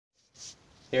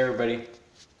Hey everybody,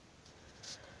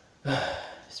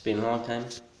 it's been a long time.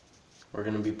 We're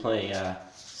gonna be playing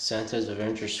Santa's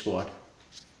Avengers Squad.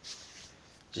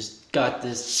 Just got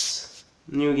this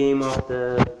new game off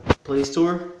the Play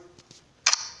Store.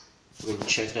 We're gonna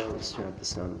check it out. Let's turn up the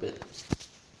sound a bit.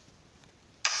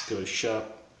 Let's go to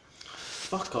shop.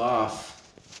 Fuck off.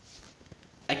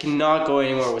 I cannot go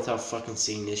anywhere without fucking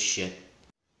seeing this shit.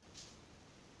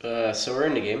 So we're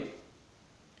in the game.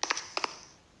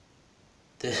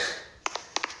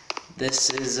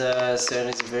 This is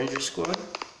Santa's Avengers Squad.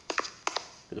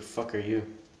 Who the fuck are you?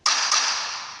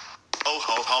 Oh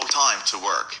ho ho, time to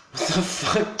work. What the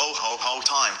fuck? Oh ho ho,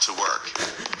 time to work.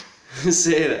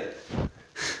 Say that.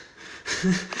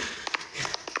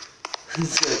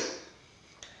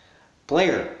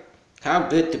 Player, how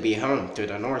good to be home to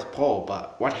the North Pole,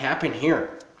 but what happened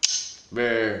here?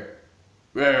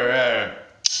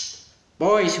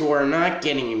 Boys who are not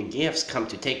getting any gifts come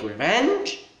to take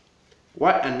revenge?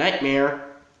 What a nightmare.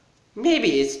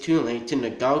 Maybe it's too late to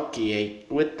negotiate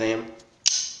with them.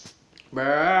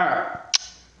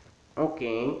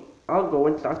 Okay, I'll go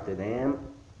and talk to them.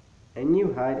 And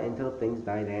you hide until things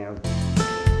die down.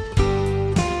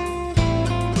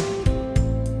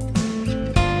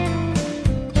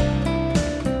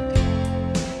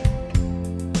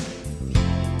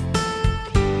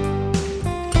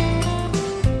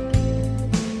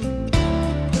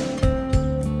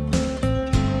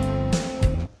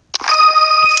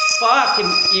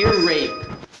 Fucking ear rape.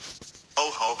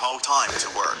 Oh ho ho, time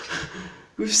to work.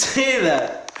 Who say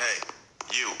that?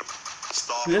 Hey, you,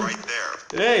 stop right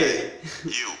there. Hey.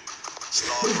 You,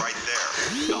 stop right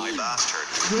there. Die bastard.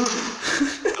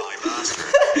 Die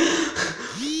bastard.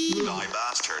 Die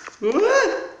bastard.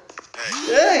 What?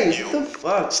 Hey, you, what the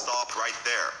fuck? Stop right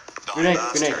there. Die Grenade,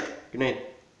 bastard. grenade.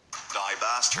 Die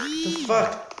bastard. What the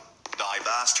fuck? Die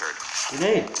bastard.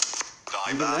 Grenade.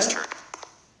 Die bastard.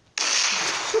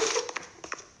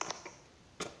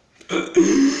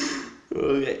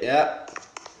 Okay, yeah.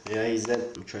 Yeah, he's dead.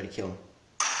 I'm trying to kill him.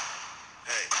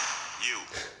 Hey, you,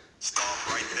 stop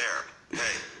right there.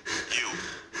 Hey, you,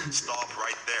 stop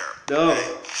right there. No.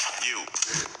 Hey, you,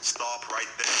 stop right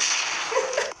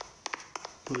there.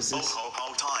 Who's this? Oh ho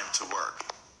ho, time to work.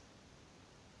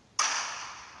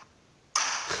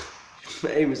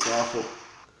 My aim is awful.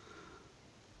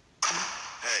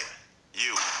 Hey,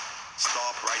 you,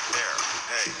 stop right there.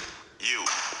 Hey, you,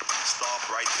 stop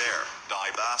right there.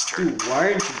 Die bastard. Dude,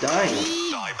 why aren't you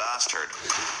dying? Die bastard.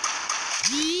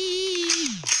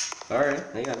 Alright,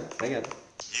 I got it.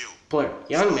 You. Player,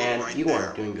 young man, right you there.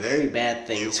 are doing very bad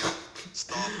things.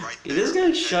 Stop right Can there. this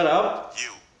guy shut up? You.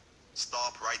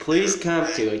 Stop right Please there.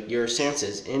 come to your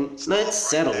senses and let's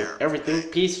settle everything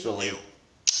peacefully. You.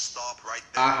 Stop right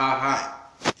there. Ah ha ha.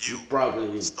 You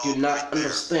probably do not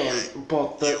understand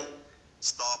about the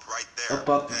Stop right there.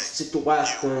 about the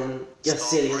situation. Your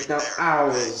city is now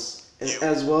ours. And You.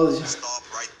 as well as Stop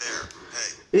right there.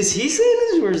 Hey. is he saying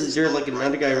this or is there like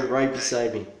another guy right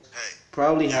beside me? Hey.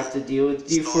 Probably have to deal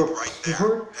with you for Stop right there.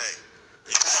 more. Hey.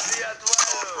 You.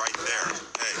 Stop right there.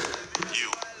 Hey. You.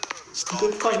 Stop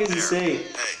What the fuck right is he there. saying?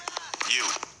 Hey. You.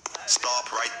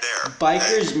 Stop right there.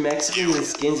 Bikers, Hey. Mexicans, You. and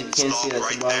skins. If you can't see, Stop that's the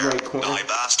right bottom there. right corner. Die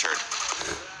bastard.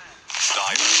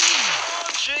 Die.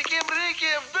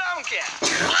 Чики-брики в дамке!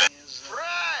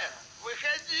 Фрая,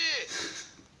 выходи!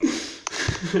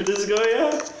 What is going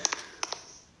on?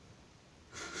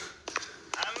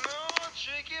 А ну,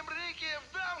 чики-брики в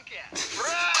дамке!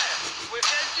 Фрая,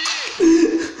 выходи!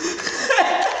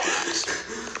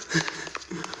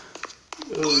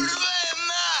 Урвай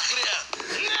нахрен!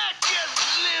 На,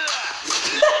 козлина!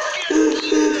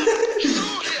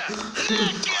 Сука! На,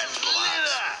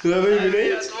 козлина! Do you have any Лови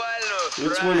grenades? отвальную,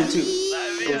 Which Фрай! one and two?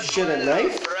 Лови Oh shit, a отвальную,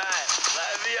 knife? Фрай!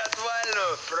 Лови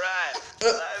отвальную, Фрай!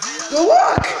 Лови Go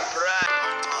walk! Фрай!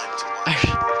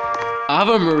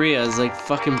 Ave Maria is like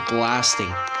fucking blasting.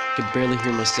 I can barely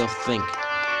hear myself think.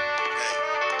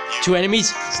 Two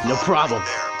enemies? No problem.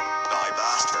 There. Die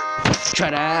bastard. Try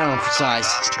to emphasize.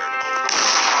 Bastard.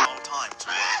 No time to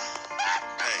work.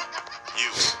 Hey,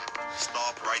 you.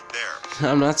 Stop right there.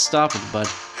 I'm not stopping, bud.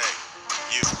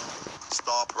 Hey, you.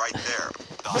 Stop right there.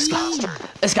 Die bastard.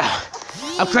 Let's go.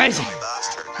 I'm crazy. Die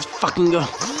bastard. Let's fucking go.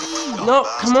 No,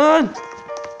 come on.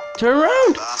 Turn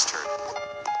around. Bastard.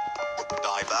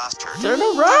 Die bastard. Turn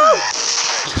around.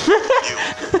 You.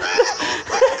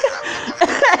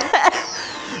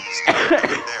 Stop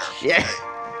right there. Yeah.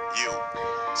 Hey, you.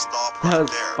 Stop That right was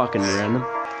there. fucking Hey, random.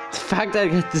 The fact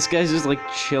that this guy's just like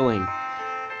chilling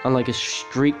on like a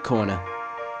street corner.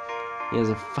 He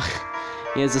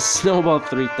has a Snowball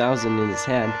 3000 in his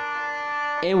hand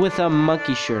and with a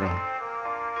monkey shirt on.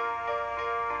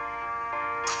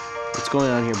 What's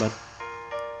going on here, bud?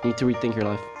 You need to rethink your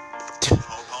life.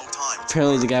 Hold time.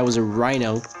 Apparently the guy was a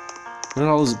rhino. Look at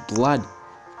all his blood.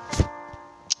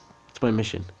 It's my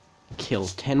mission. Kill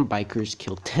 10 bikers,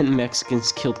 kill 10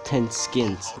 Mexicans, kill 10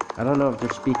 skins. I don't know if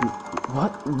they're speaking...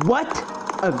 What? What?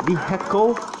 A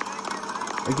vehicle?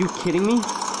 Are you kidding me?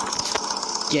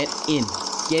 Get in.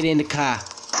 Get in the car.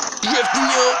 Drifting,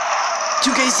 yo!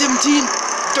 2K17!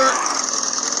 Dirt!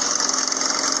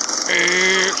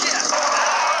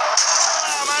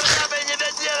 Маршрабы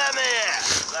недоделанные!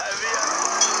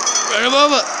 Run him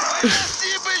over!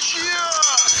 Выноси бычью!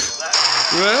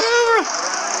 Run him over!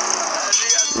 Лови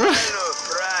отвалю,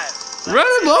 правильно! Run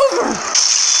him over!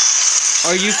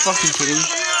 Are you fucking kidding me?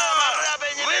 Маршрабы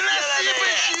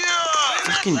недоделанные!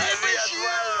 Fucking Лови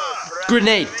отвалю, правильно!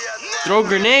 grenade! Throw a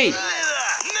grenade!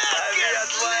 Лови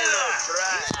отвалю,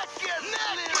 правильно!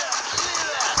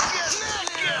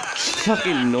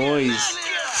 Fucking noise.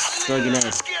 Throw a grenade.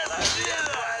 Лови